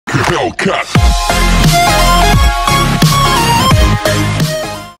Hellcat.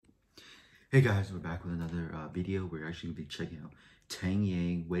 Hey guys, we're back with another video. We're actually going to be checking out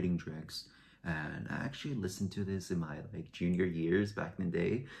Taeyang wedding dress, and I actually listened to this in my junior years back in the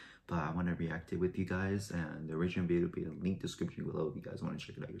day, but I want to react it with you guys, and the original video will be in the link description below if you guys want to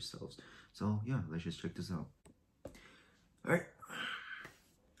check it out yourselves. So yeah, let's just check this out. Alright.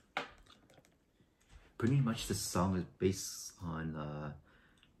 Pretty much this song is based on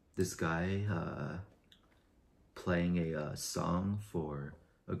this guy playing a song for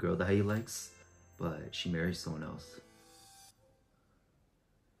a girl that he likes, but she marries someone else.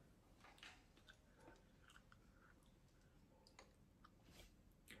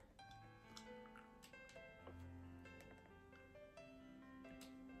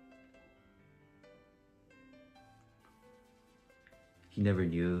 He never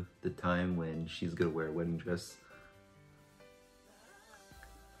knew the time when she's gonna wear a wedding dress.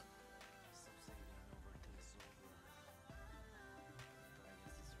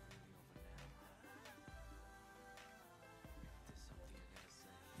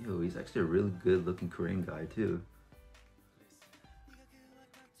 Yo, he's actually a really good looking Korean guy too.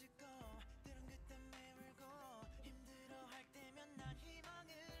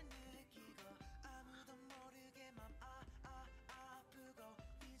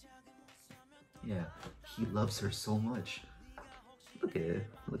 Yeah, he loves her so much. Look at it.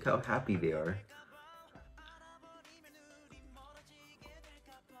 Look how happy they are.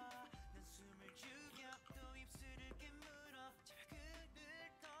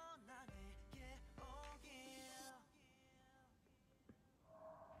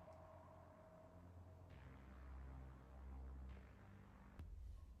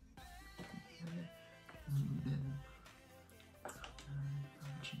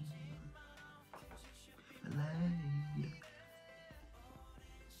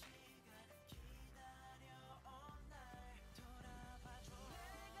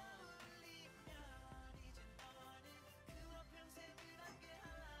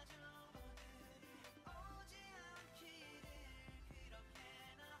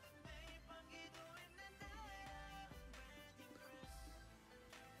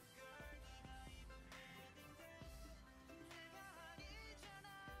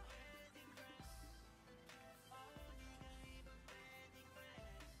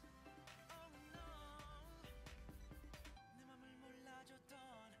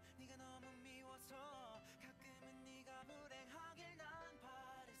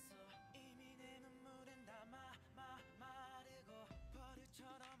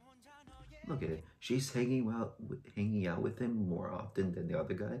 Look at it. She's hanging out with him more often than the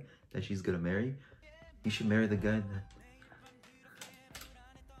other guy that she's gonna marry. You should marry the guy that...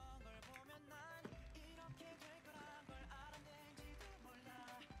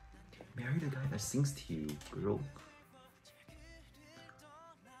 Marry the guy that sings to you, girl.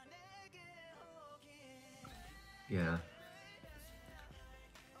 Yeah.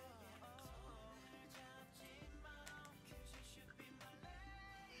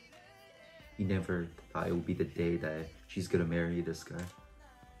 He never thought it would be the day that she's gonna marry this guy.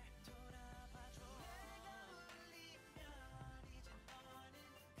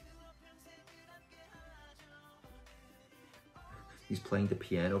 He's playing the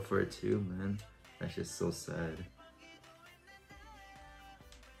piano for her too, man. That's just so sad.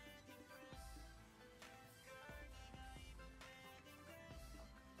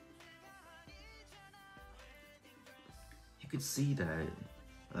 You could see that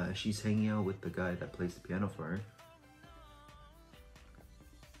she's hanging out with the guy that plays the piano for her.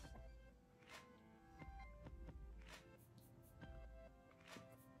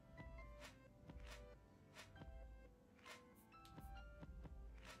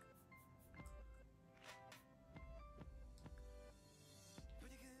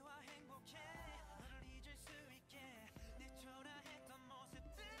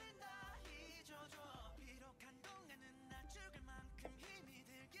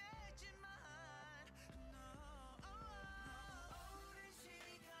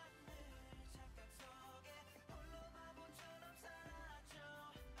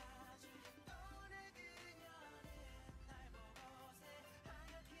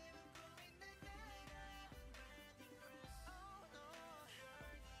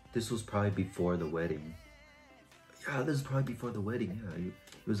 This was probably before the wedding. Yeah, this is probably before the wedding. Yeah, he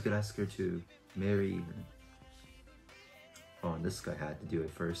was gonna ask her to marry. Oh, and this guy had to do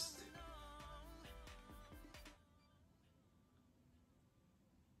it first.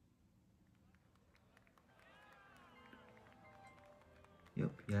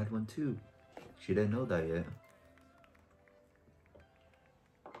 Yep, he had one too. She didn't know that yet.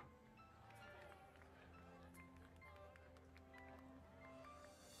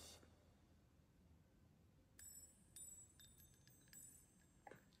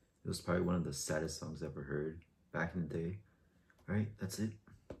 It was probably one of the saddest songs I ever heard back in the day. Alright, that's it.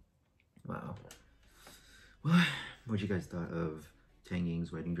 Wow. What you guys thought of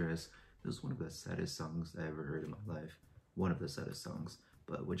Taeyang's Wedding Dress? It was one of the saddest songs I ever heard in my life. One of the saddest songs.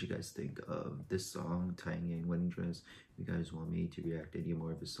 But what you guys think of this song, Taeyang Wedding Dress? If you guys want me to react to any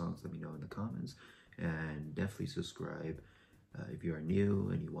more of his songs, let me know in the comments. And definitely subscribe if you are new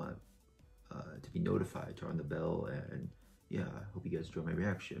and you want to be notified. Turn on the bell, and yeah, I hope you guys enjoy my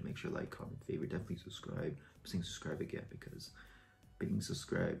reaction. Make sure to like, comment, favorite, definitely subscribe. I'm saying subscribe again because being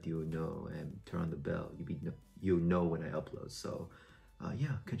subscribed, you'll know, and turn on the bell. You'll know when I upload. So yeah,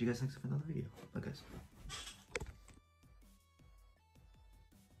 catch you guys next time for another video. Bye guys.